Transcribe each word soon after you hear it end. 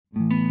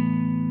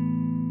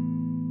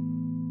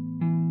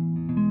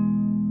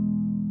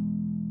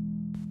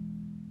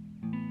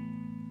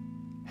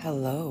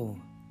Hello,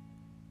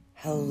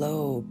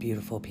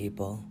 beautiful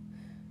people.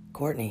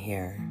 Courtney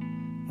here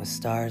with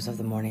Stars of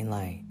the Morning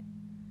Light.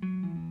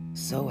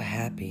 So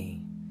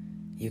happy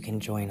you can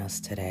join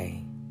us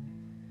today.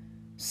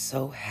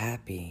 So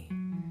happy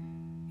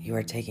you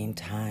are taking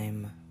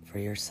time for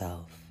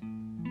yourself.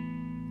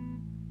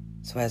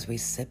 So as we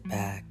sit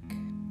back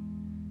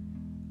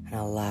and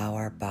allow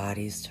our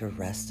bodies to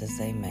rest as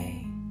they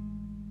may,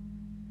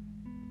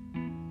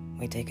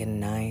 we take a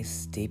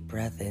nice deep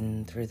breath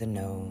in through the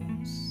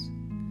nose,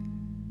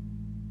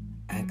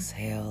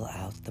 exhale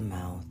out the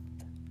mouth,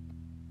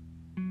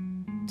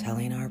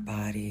 telling our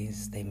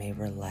bodies they may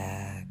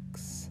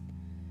relax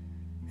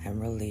and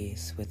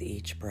release with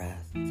each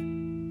breath.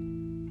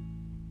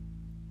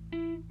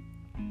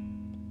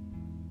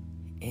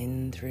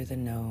 In through the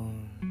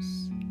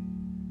nose,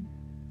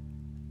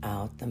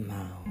 out the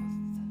mouth.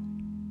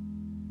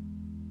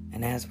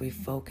 And as we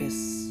focus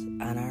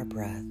on our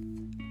breath,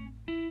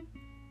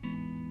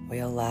 we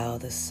allow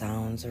the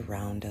sounds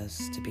around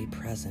us to be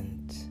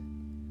present,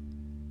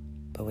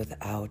 but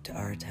without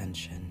our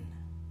attention.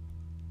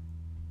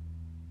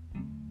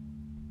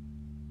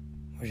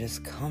 We're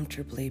just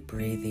comfortably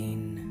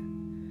breathing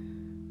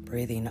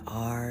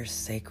our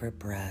sacred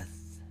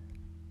breath,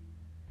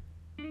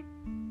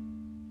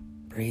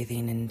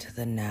 breathing into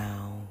the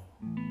now,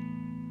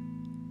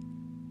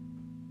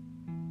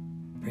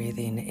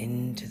 breathing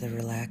into the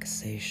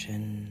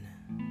relaxation,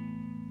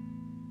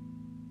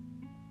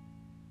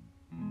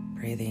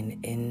 breathing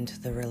into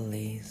the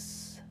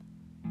release,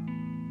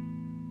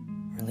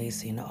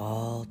 releasing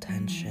all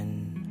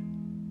tension,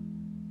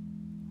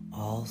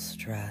 all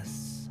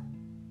stress,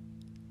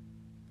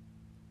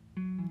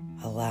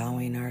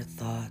 allowing our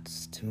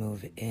thoughts to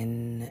move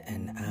in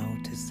and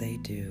out as they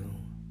do.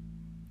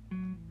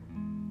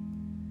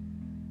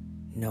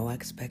 No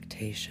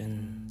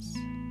expectations,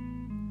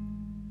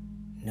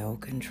 no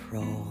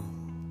control.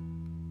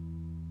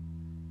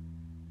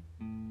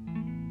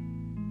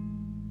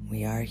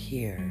 We are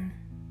here.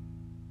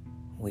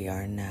 We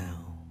are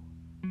now.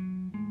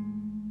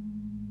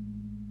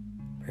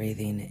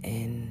 Breathing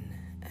in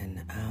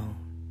and out.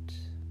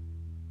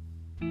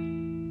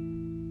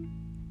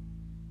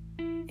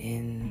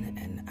 In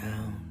and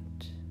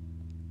out.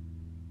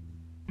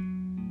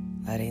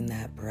 Letting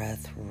that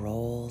breath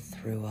roll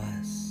through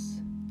us.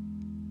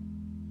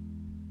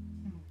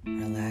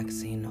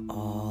 Relaxing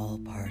all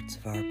parts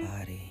of our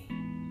body.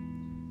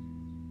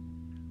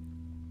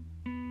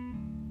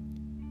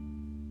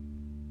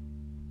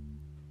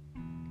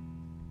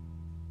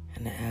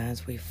 And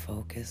as we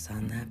focus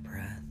on that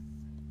breath,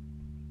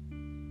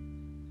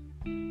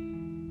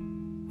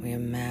 we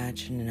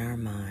imagine in our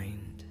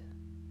mind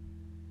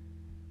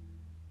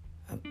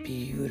a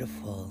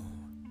beautiful,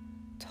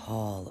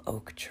 tall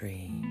oak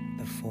tree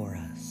before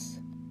us.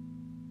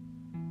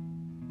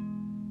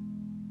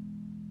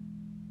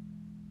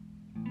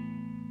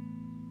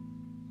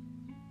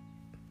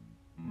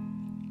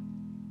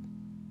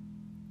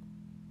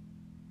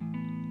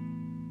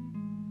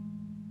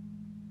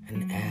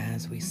 And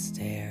as we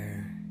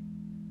stare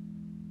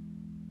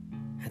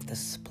at the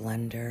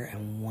splendor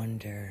and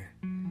wonder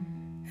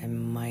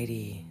and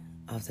mighty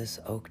of this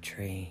oak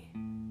tree,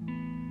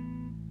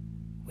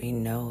 we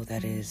know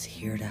that it is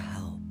here to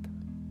help.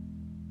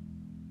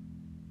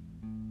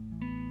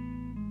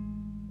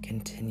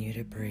 Continue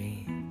to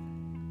breathe.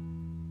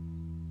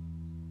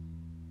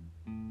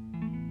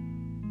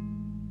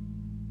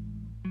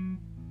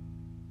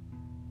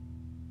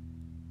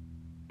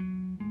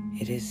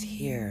 It is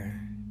here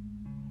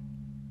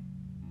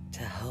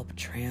to help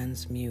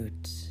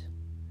transmute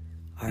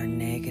our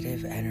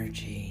negative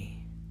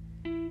energy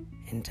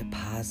into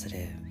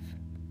positive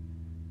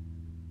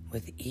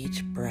with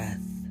each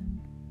breath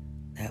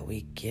that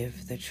we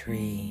give the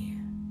tree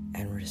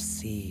and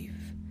receive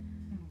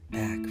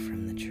back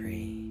from the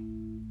tree.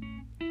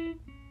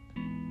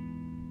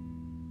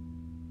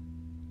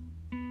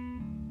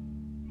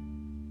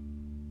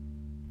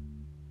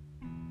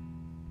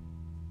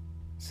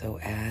 So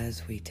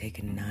as we take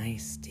a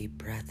nice deep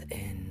breath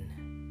in,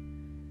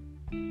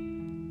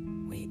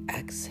 we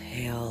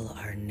exhale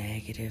our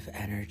negative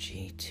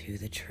energy to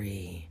the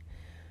tree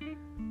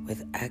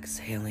with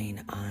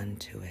exhaling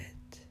onto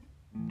it.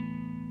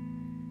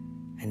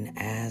 And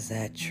as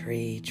that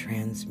tree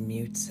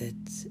transmutes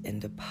it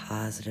into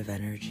positive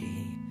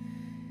energy,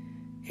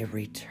 it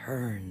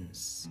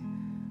returns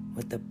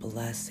with the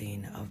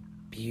blessing of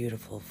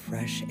beautiful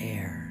fresh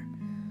air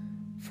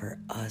for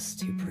us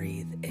to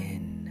breathe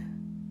in.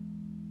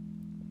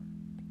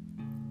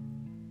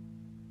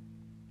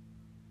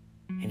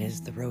 It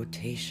is the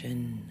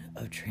rotation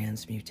of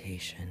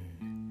transmutation,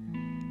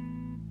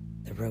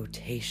 the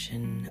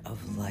rotation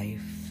of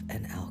life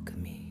and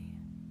alchemy.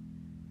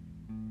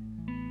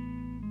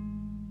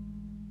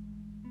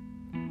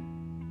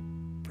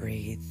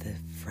 Breathe the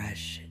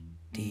fresh,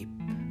 deep,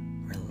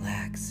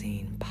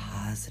 relaxing,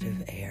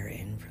 positive air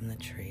in from the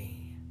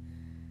tree.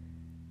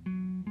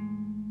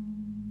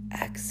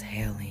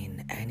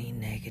 Exhaling any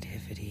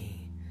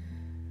negativity,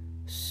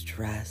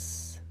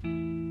 stress,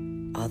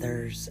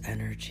 others'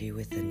 energy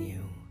within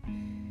you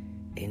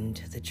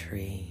into the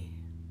tree,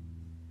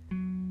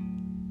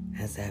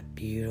 as that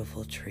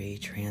beautiful tree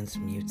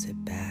transmutes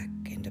it back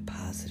into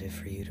positive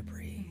for you to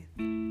breathe.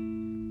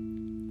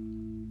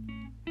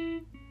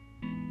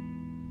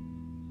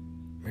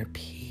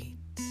 Repeat.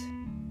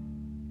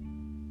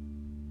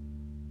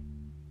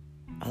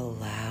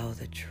 Allow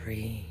the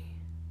tree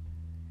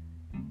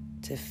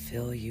to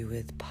fill you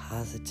with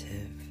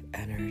positive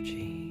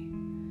energy,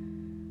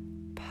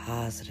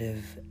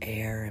 positive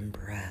air and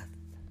breath.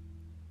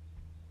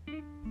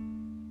 And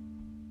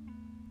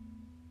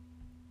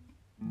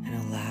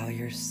allow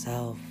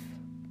yourself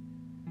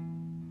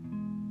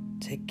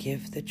to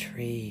give the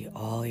tree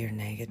all your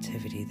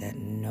negativity that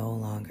no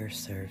longer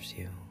serves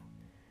you,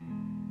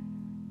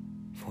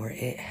 for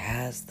it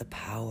has the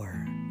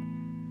power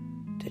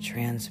to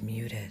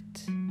transmute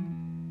it.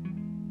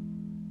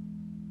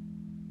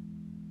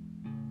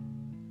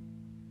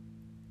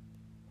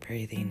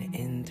 Breathing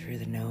in through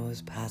the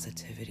nose,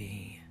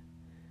 positivity.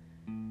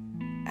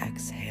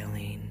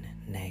 Exhaling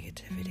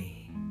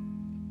negativity.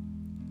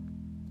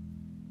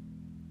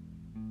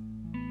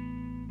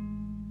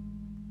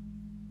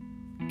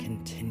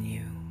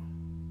 Continue.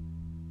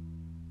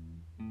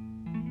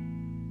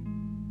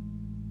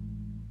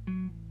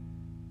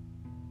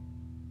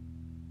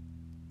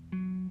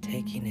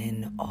 Taking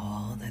in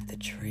all that the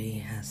tree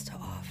has to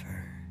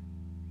offer.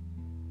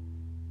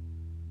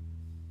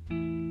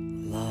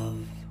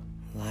 Love,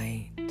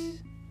 light,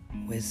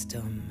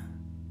 wisdom,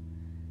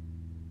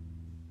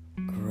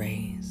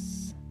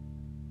 grace,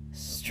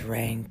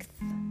 strength,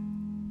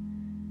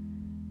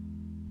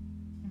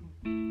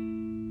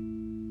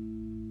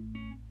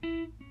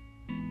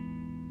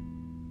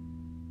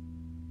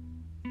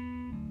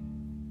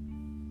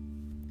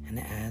 and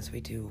as we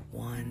do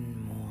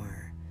one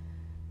more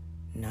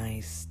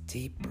nice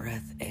deep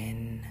breath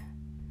in,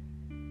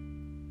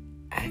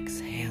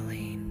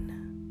 exhaling,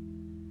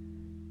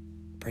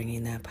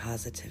 bringing that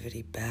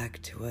positivity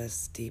back to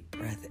us. Deep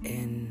breath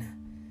in,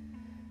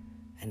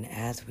 and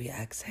as we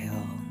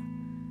exhale,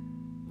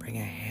 bring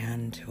a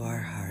hand to our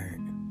heart,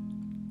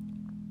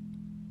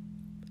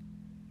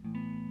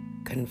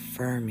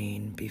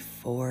 confirming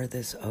before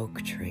this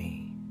oak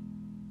tree,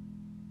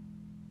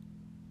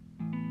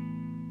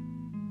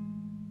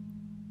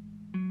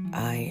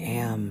 I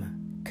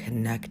am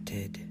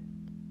connected.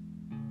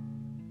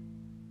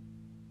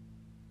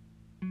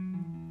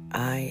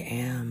 I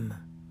am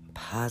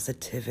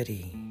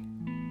positivity.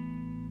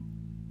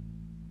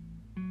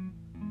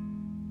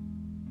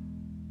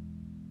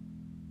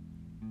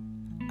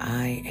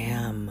 I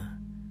am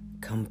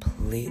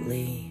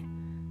completely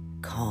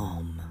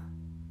calm.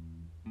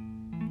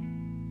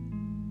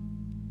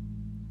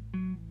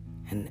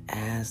 And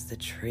as the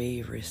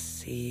tree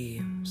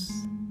receives,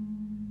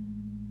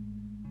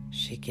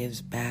 she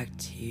gives back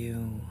to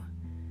you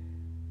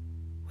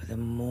with a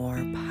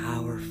more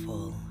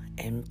powerful,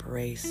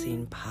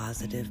 embracing,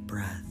 positive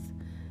breath.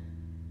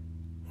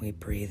 We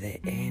breathe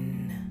it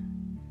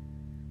in,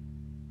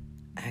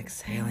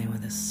 exhaling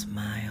with a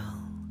smile,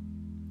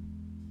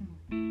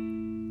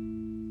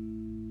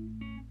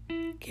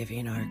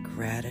 giving our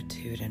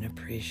gratitude and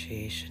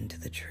appreciation to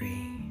the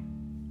tree.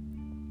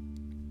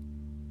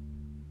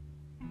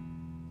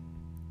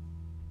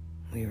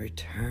 We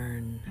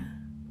return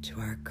to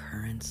our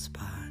current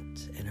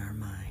spot in our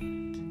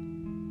mind.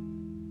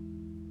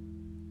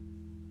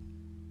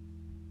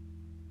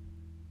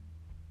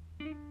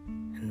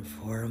 And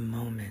for a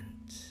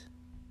moment,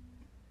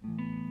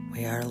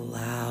 we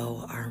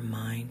allow our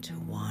mind to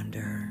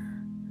wander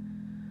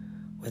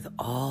with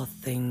all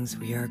things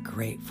we are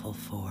grateful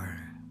for.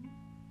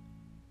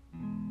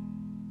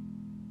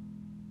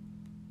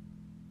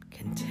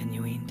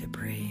 Continuing to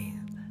breathe.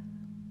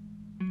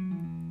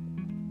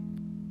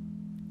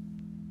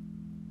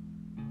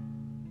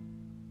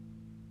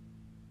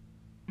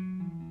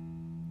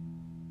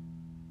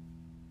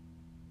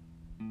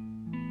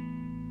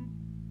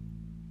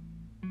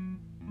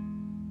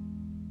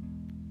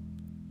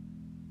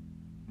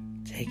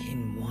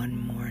 Taking one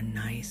more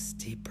nice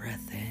deep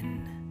breath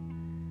in,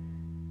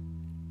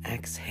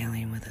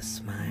 exhaling with a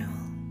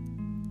smile.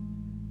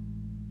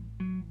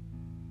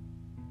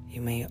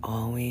 You may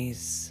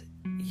always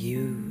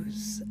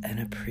use and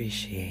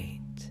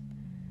appreciate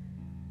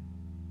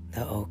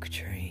the oak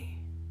tree.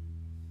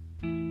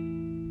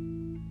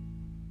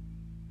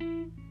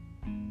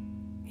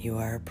 You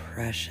are a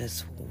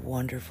precious,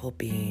 wonderful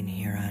being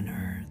here on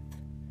earth.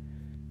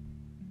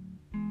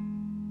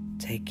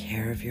 Take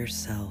care of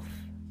yourself,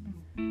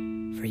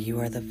 for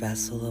you are the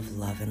vessel of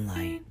love and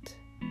light.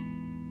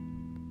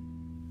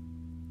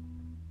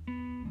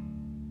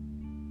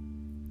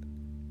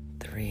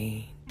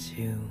 Three,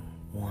 two,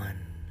 one.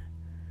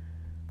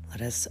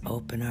 Let us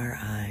open our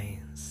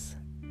eyes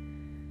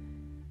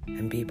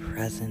and be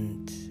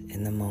present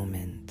in the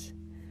moment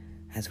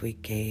as we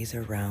gaze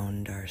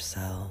around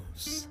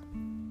ourselves.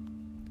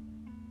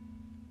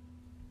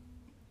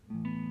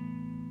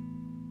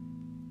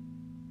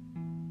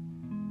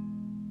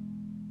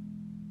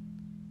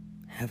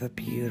 Have a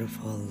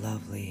beautiful,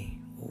 lovely,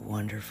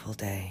 wonderful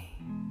day.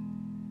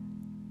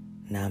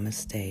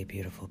 Namaste,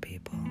 beautiful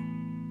people.